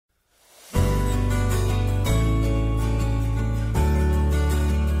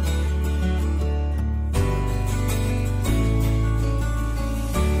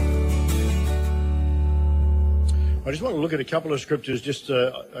I just want to look at a couple of scriptures.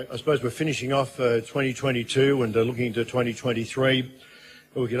 I suppose we're finishing off 2022 and looking into 2023.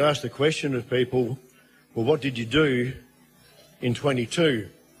 But we could ask the question of people, well, what did you do in 22?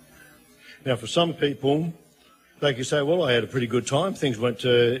 Now, for some people, they could say, well, I had a pretty good time. Things went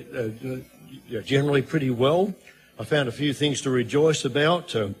generally pretty well. I found a few things to rejoice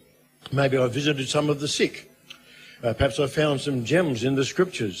about. Maybe I visited some of the sick. Perhaps I found some gems in the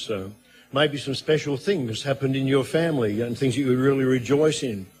scriptures. Maybe some special things happened in your family and things you would really rejoice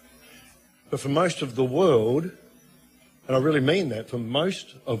in. But for most of the world, and I really mean that, for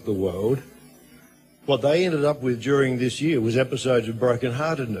most of the world, what they ended up with during this year was episodes of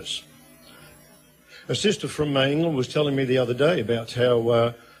brokenheartedness. A sister from England was telling me the other day about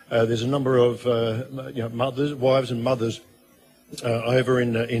how there's a number of mothers, wives and mothers over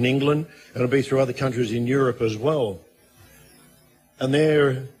in England, and it'll be through other countries in Europe as well. And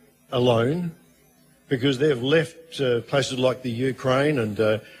they're alone because they've left places like the Ukraine, and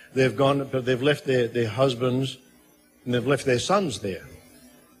they've left their husbands and they've left their sons there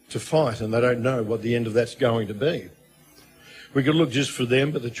to fight, and they don't know what the end of that's going to be. We could look just for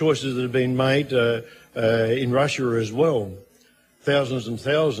them, but the choices that have been made in Russia as well. Thousands and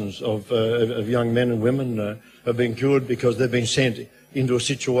thousands of young men and women have been killed because they've been sent into a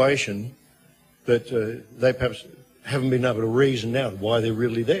situation that they perhaps haven't been able to reason out why they're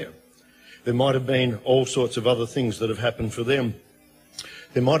really there. There might have been all sorts of other things that have happened for them.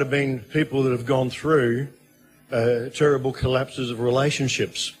 There might have been people that have gone through terrible collapses of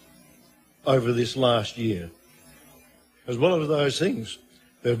relationships over this last year. As well as those things,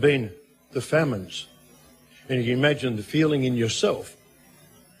 there have been the famines. And you can imagine the feeling in yourself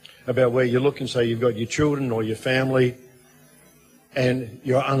about where you look and say you've got your children or your family and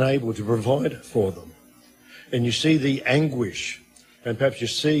you're unable to provide for them. And you see the anguish, and perhaps you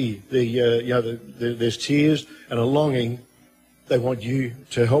see there's tears and a longing. They want you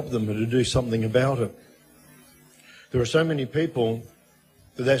to help them and to do something about it. There are so many people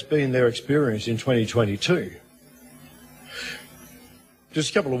that's been their experience in 2022.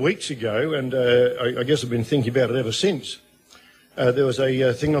 Just a couple of weeks ago, and I guess I've been thinking about it ever since, there was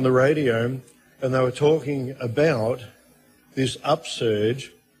a thing on the radio, and they were talking about this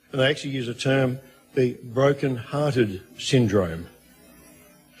upsurge, and they actually use a term, the broken-hearted syndrome.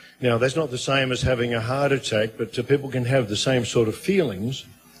 Now, that's not the same as having a heart attack, but people can have the same sort of feelings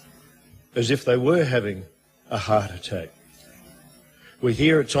as if they were having a heart attack. We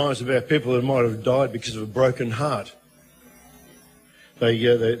hear at times about people that might have died because of a broken heart. They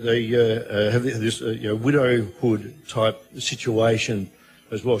have this widowhood type situation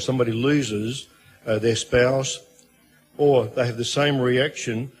as well. Somebody loses their spouse, or they have the same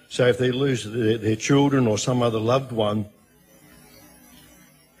reaction, say if they lose their children or some other loved one.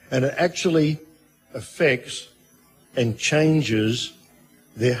 And it actually affects and changes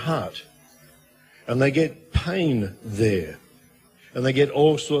their heart. And they get pain there. And they get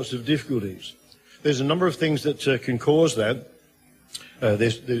all sorts of difficulties. There's a number of things that can cause that.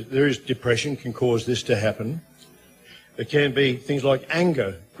 There is depression can cause this to happen. It can be things like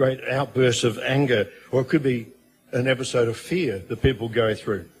anger, great outbursts of anger, or it could be an episode of fear that people go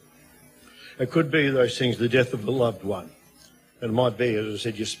through. It could be those things, the death of a loved one. It might be, as I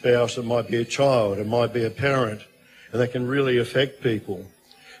said, your spouse, it might be a child, it might be a parent, and that can really affect people.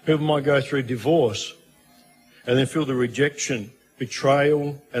 People might go through divorce and then feel the rejection,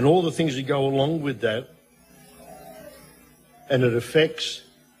 betrayal, and all the things that go along with that, and it affects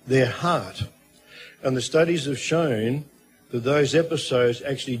their heart. And the studies have shown that those episodes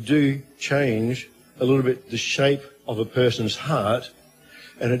actually do change a little bit the shape of a person's heart,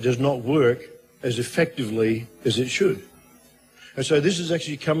 and it does not work as effectively as it should. And so this has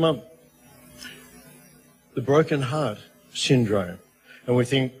actually come up, the broken heart syndrome. And we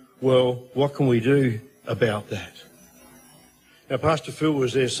think, well, what can we do about that? Now, Pastor Phil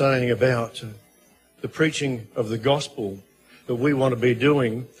was there saying about the preaching of the gospel that we want to be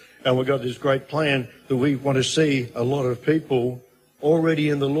doing, and we've got this great plan that we want to see a lot of people already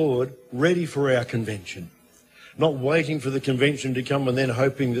in the Lord, ready for our convention. Not waiting for the convention to come and then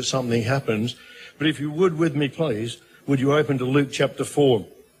hoping that something happens. But if you would with me, please, would you open to Luke chapter 4?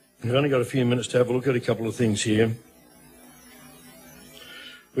 We've only got a few minutes to have a look at a couple of things here.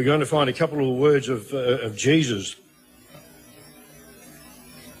 We're going to find a couple of words of Jesus.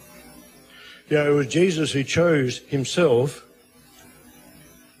 Yeah, it was Jesus who chose himself,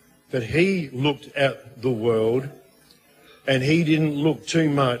 that he looked at the world and he didn't look too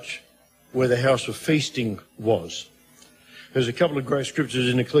much where the house of feasting was. There's a couple of great scriptures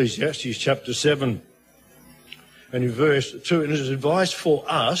in Ecclesiastes chapter 7 and in verse 2, and it is advised for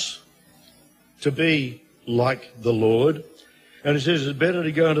us to be like the Lord. And it says it's better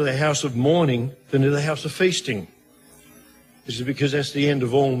to go into the house of mourning than to the house of feasting. This is because that's the end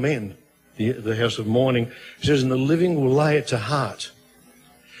of all men, the house of mourning. It says, and the living will lay it to heart.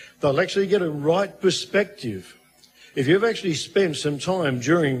 They'll actually get a right perspective. If you've actually spent some time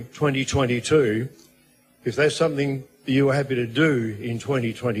during 2022, if that's something that you were happy to do in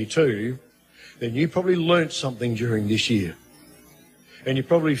 2022, then you probably learnt something during this year. And you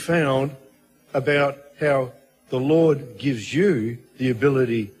probably found about how the Lord gives you the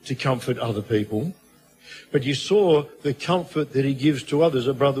ability to comfort other people. But you saw the comfort that he gives to others.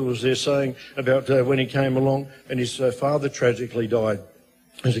 A brother was there saying about when he came along and his father tragically died.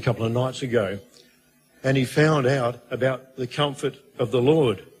 It was a couple of nights ago. And he found out about the comfort of the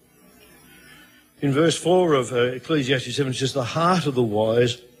Lord. In verse 4 of Ecclesiastes 7, it says, the heart of the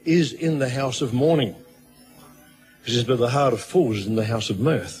wise is in the house of mourning. It says, but the heart of fools is in the house of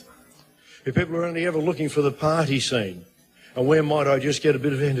mirth. If people are only ever looking for the party scene, and where might I just get a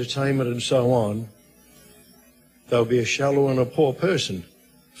bit of entertainment and so on, they'll be a shallow and a poor person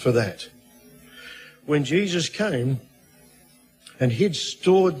for that. When Jesus came, and he'd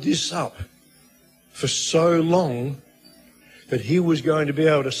stored this up for so long that he was going to be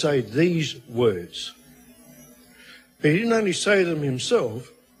able to say these words. But he didn't only say them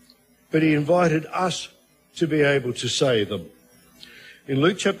himself, but he invited us to be able to say them. In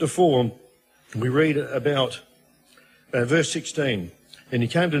Luke chapter 4, we read about verse 16. And he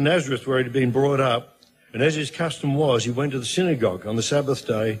came to Nazareth where he had been brought up, and as his custom was, he went to the synagogue on the Sabbath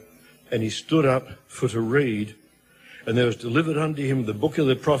day, and he stood up for to read. And there was delivered unto him the book of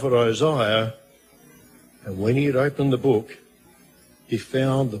the prophet Isaiah. And when he had opened the book, he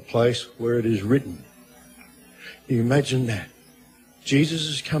found the place where it is written. Can you imagine that? Jesus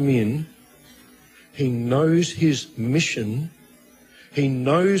has come in. He knows his mission. He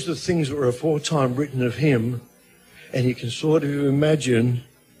knows the things that were aforetime written of him. And you can sort of imagine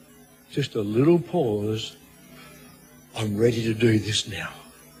just a little pause. I'm ready to do this now.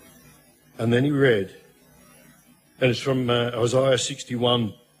 And then he read. And it's from Isaiah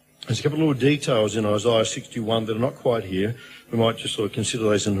 61. There's a couple of little details in Isaiah 61 that are not quite here. We might just sort of consider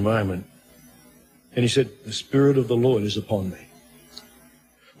those in a moment. And he said, the Spirit of the Lord is upon me.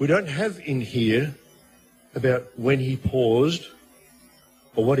 We don't have in here about when he paused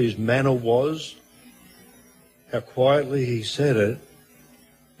or what his manner was, how quietly he said it,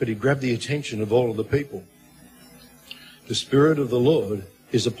 but he grabbed the attention of all of the people. The Spirit of the Lord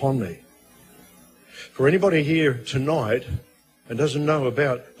is upon me. For anybody here tonight and doesn't know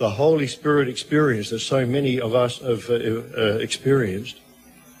about the Holy Spirit experience that so many of us have experienced,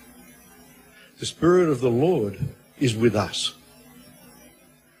 the Spirit of the Lord is with us.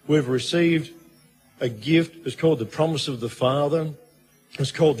 We've received a gift. It's called the promise of the Father.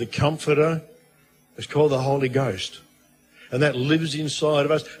 It's called the Comforter. It's called the Holy Ghost. And that lives inside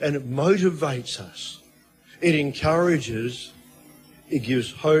of us and it motivates us. It encourages. It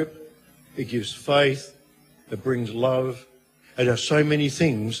gives hope. It gives faith. It brings love. It does so many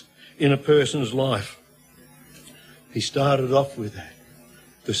things in a person's life. He started off with that.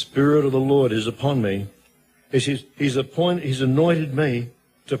 The Spirit of the Lord is upon me. He's anointed me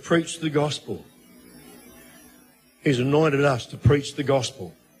to preach the gospel. He's anointed us to preach the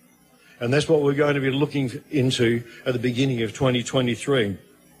gospel. And that's what we're going to be looking into at the beginning of 2023.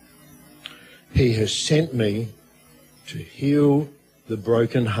 He has sent me to heal the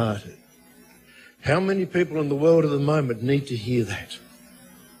brokenhearted. How many people in the world at the moment need to hear that?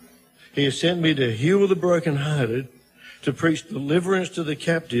 He has sent me to heal the brokenhearted, to preach deliverance to the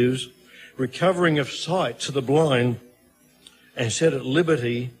captives, recovering of sight to the blind, and set at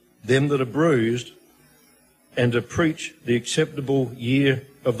liberty them that are bruised, and to preach the acceptable year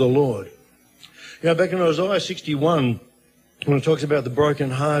of the Lord. You know, back in Isaiah 61, when it talks about the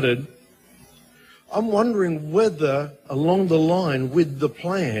brokenhearted, I'm wondering whether along the line with the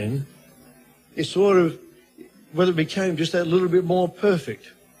plan, whether it became just that little bit more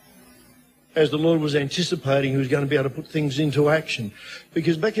perfect as the Lord was anticipating he was going to be able to put things into action.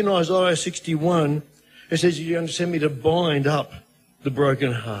 Because back in Isaiah 61, it says, you're going to send me to bind up the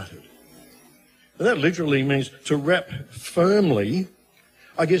brokenhearted. And that literally means to wrap firmly,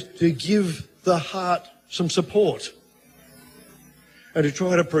 I guess, to give the heart some support and to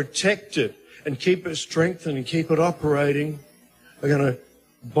try to protect it and keep it strengthened and keep it operating. We're going to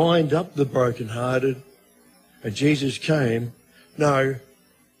bind up the brokenhearted. And Jesus came. No,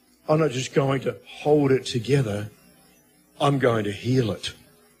 I'm not just going to hold it together. I'm going to heal it.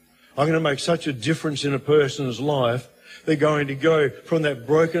 I'm going to make such a difference in a person's life. They're going to go from that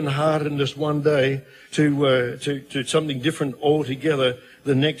brokenheartedness one day to something different altogether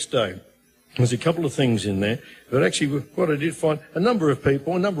the next day. There's a couple of things in there, but actually what I did find, a number of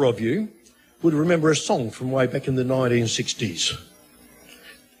people, a number of you, would remember a song from way back in the 1960s.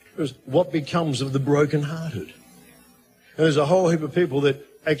 It was What Becomes of the Broken-Hearted. And there's a whole heap of people that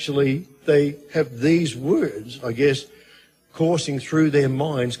actually, they have these words, I guess, coursing through their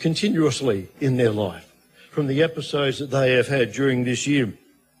minds continuously in their life from the episodes that they have had during this year.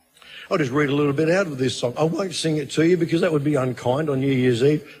 I'll just read a little bit out of this song. I won't sing it to you because that would be unkind on New Year's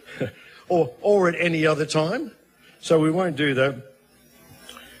Eve or at any other time. So we won't do that.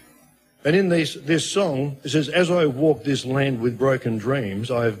 And in this song, it says, as I walk this land with broken dreams,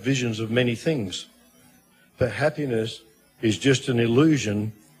 I have visions of many things. But happiness is just an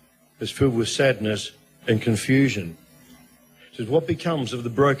illusion that's filled with sadness and confusion. It says, what becomes of the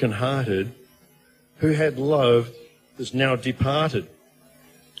broken-hearted who had love that's now departed?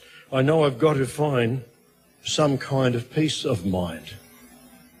 I know I've got to find some kind of peace of mind.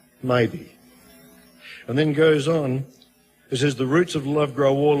 Maybe. And then goes on, it says, the roots of love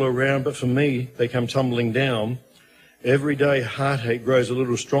grow all around, but for me, they come tumbling down. Every day heartache grows a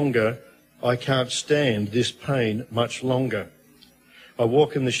little stronger. I can't stand this pain much longer. I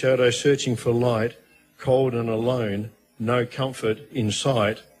walk in the shadow searching for light, cold and alone, no comfort in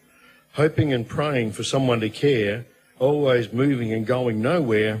sight, hoping and praying for someone to care, always moving and going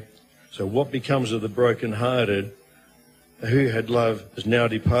nowhere. So what becomes of the broken-hearted who had love has now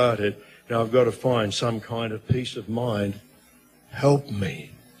departed? Now I've got to find some kind of peace of mind. Help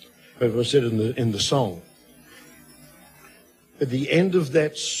me. As I said in the song. At the end of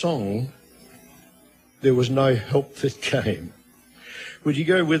that song, there was no help that came. Would you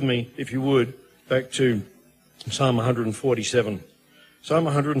go with me, if you would, back to Psalm 147. Psalm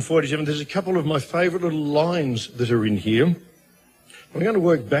 147, there's a couple of my favourite little lines that are in here. I'm going to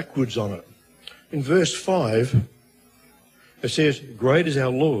work backwards on it. In verse 5, it says, great is our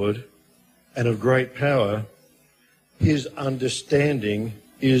Lord and of great power. His understanding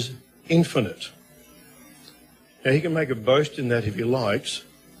is infinite. Now, he can make a boast in that if he likes.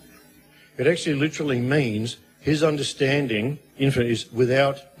 It actually literally means his understanding, infinite, is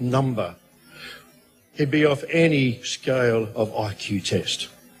without number. He'd be off any scale of IQ test.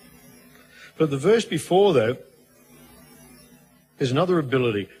 But the verse before that, there's another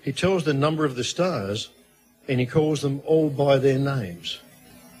ability. He tells the number of the stars, and he calls them all by their names.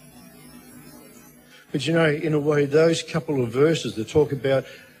 But you know, in a way, those couple of verses that talk about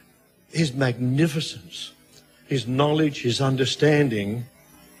his magnificence, his knowledge, his understanding,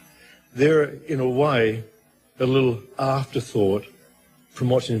 they're, in a way, a little afterthought from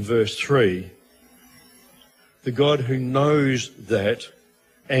what's in verse 3. The God who knows that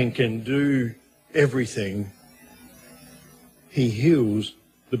and can do everything, he heals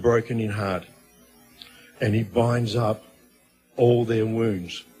the broken in heart and he binds up all their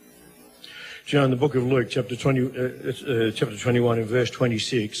wounds. Do you know, in the book of Luke, chapter 21 and verse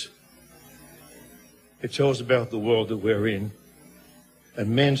 26, it tells about the world that we're in and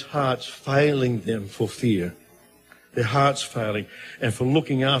men's hearts failing them for fear. Their hearts failing and for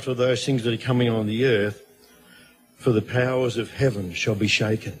looking after those things that are coming on the earth, for the powers of heaven shall be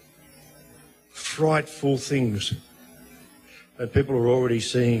shaken. Frightful things. And people are already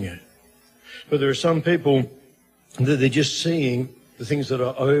seeing it. But there are some people that they're just seeing the things that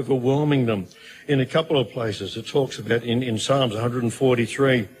are overwhelming them. In a couple of places, it talks about in Psalms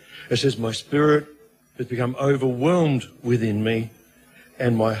 143, it says, my spirit has become overwhelmed within me,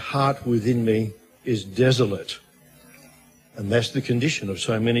 and my heart within me is desolate. And that's the condition of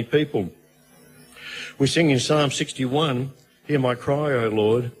so many people. We sing in Psalm 61, hear my cry, O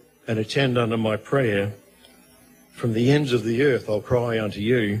Lord, and attend unto my prayer. From the ends of the earth I'll cry unto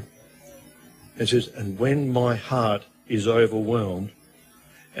you. It says, and when my heart is overwhelmed,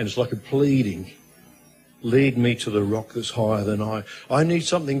 and it's like a pleading, lead me to the rock that's higher than I. I need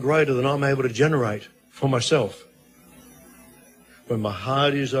something greater than I'm able to generate for myself. When my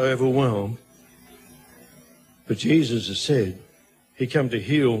heart is overwhelmed, but Jesus has said he came to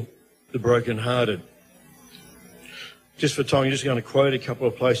heal the brokenhearted. Just for time, I'm just going to quote a couple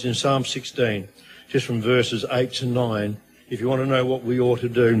of places in Psalm 16, just from verses 8 to 9, if you want to know what we ought to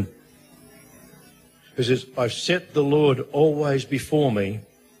do. It says, I've set the Lord always before me,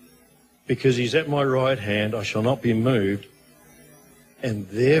 because he's at my right hand, I shall not be moved, and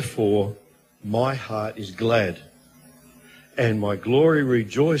therefore my heart is glad, and my glory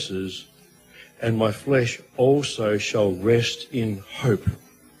rejoices, and my flesh also shall rest in hope.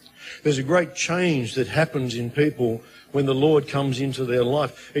 There's a great change that happens in people when the Lord comes into their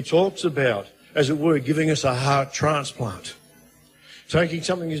life. It talks about, as it were, giving us a heart transplant. Taking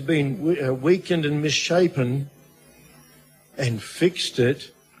something that's been weakened and misshapen and fixed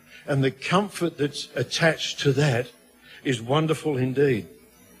it And the comfort that's attached to that is wonderful indeed.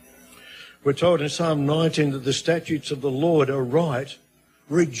 We're told in Psalm 19 that the statutes of the Lord are right,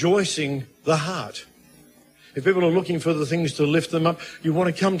 rejoicing the heart. If people are looking for the things to lift them up, you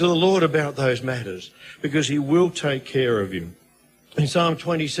want to come to the Lord about those matters, because he will take care of you. In Psalm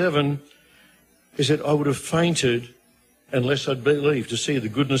 27, he said, I would have fainted unless I'd believed to see the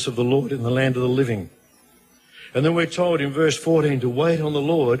goodness of the Lord in the land of the living. And then we're told in verse 14 to wait on the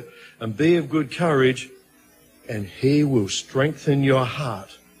Lord and be of good courage, and he will strengthen your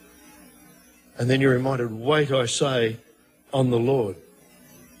heart. And then you're reminded, wait, I say, on the Lord.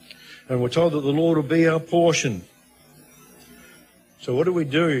 And we're told that the Lord will be our portion. So what do we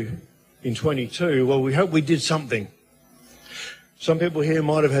do in 22? Well, we hope we did something. Some people here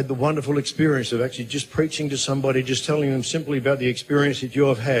might have had the wonderful experience of actually just preaching to somebody, just telling them simply about the experience that you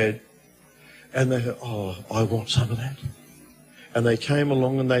have had. And they thought, oh, I want some of that. And they came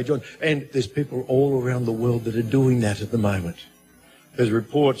along and they joined. And there's people all around the world that are doing that at the moment. There's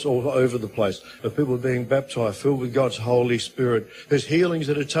reports all over the place of people being baptized, filled with God's Holy Spirit. There's healings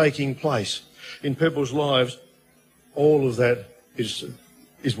that are taking place in people's lives. All of that is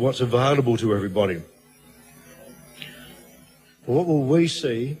what's available to everybody. Well, what will we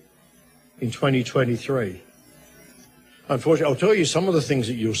see in 2023? Unfortunately, I'll tell you some of the things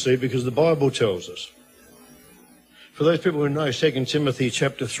that you'll see because the Bible tells us. For those people who know 2 Timothy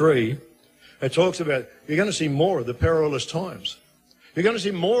chapter 3, it talks about you're going to see more of the perilous times. You're going to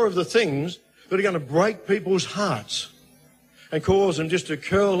see more of the things that are going to break people's hearts and cause them just to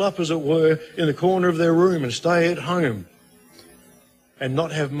curl up, as it were, in the corner of their room and stay at home and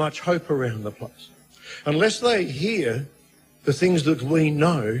not have much hope around the place. Unless they hear the things that we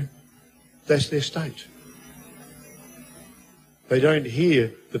know, that's their state. They don't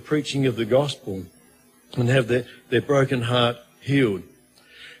hear the preaching of the gospel and have their broken heart healed.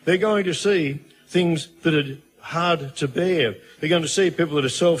 They're going to see things that are hard to bear. They're going to see people that are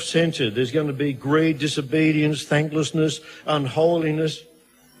self-centered. There's going to be greed, disobedience, thanklessness, unholiness.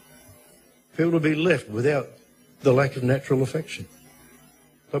 People will be left without the lack of natural affection.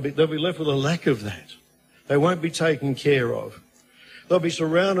 They'll be left with a lack of that. They won't be taken care of. They'll be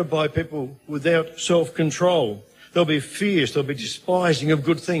surrounded by people without self-control. They'll be fierce. They'll be despising of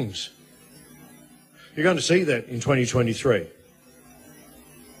good things. You're going to see that in 2023.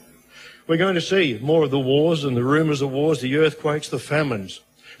 We're going to see more of the wars and the rumours of wars, the earthquakes, the famines.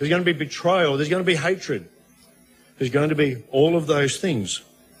 There's going to be betrayal. There's going to be hatred. There's going to be all of those things.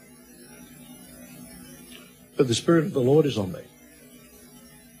 But the Spirit of the Lord is on me.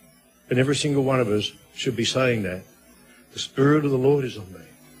 And every single one of us should be saying that. The Spirit of the Lord is on me.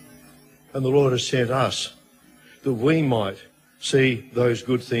 And the Lord has sent us that we might see those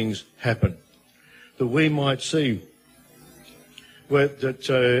good things happen. That we might see that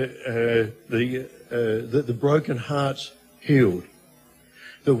the broken hearts healed.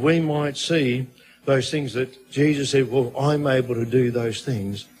 That we might see those things that Jesus said, well, I'm able to do those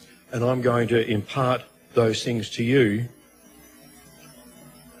things and I'm going to impart those things to you.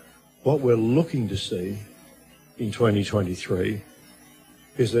 What we're looking to see in 2023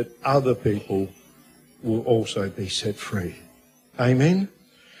 is that other people will also be set free. Amen?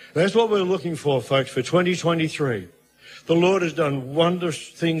 That's what we're looking for, folks, for 2023. The Lord has done wondrous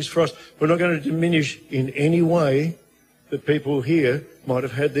things for us. We're not going to diminish in any way that people here might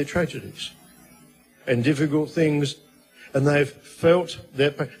have had their tragedies and difficult things, and they've felt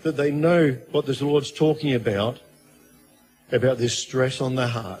that they know what the Lord's talking about this stress on their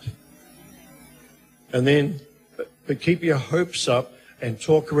heart. And then, but keep your hopes up and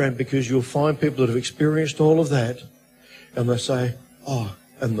talk around, because you'll find people that have experienced all of that and they say, oh,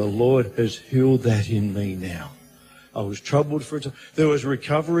 and the Lord has healed that in me now. I was troubled for it. There was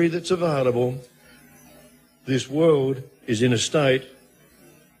recovery that's available. This world is in a state,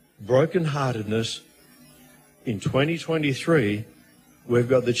 brokenheartedness. In 2023, we've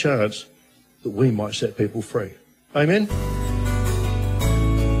got the chance that we might set people free. Amen?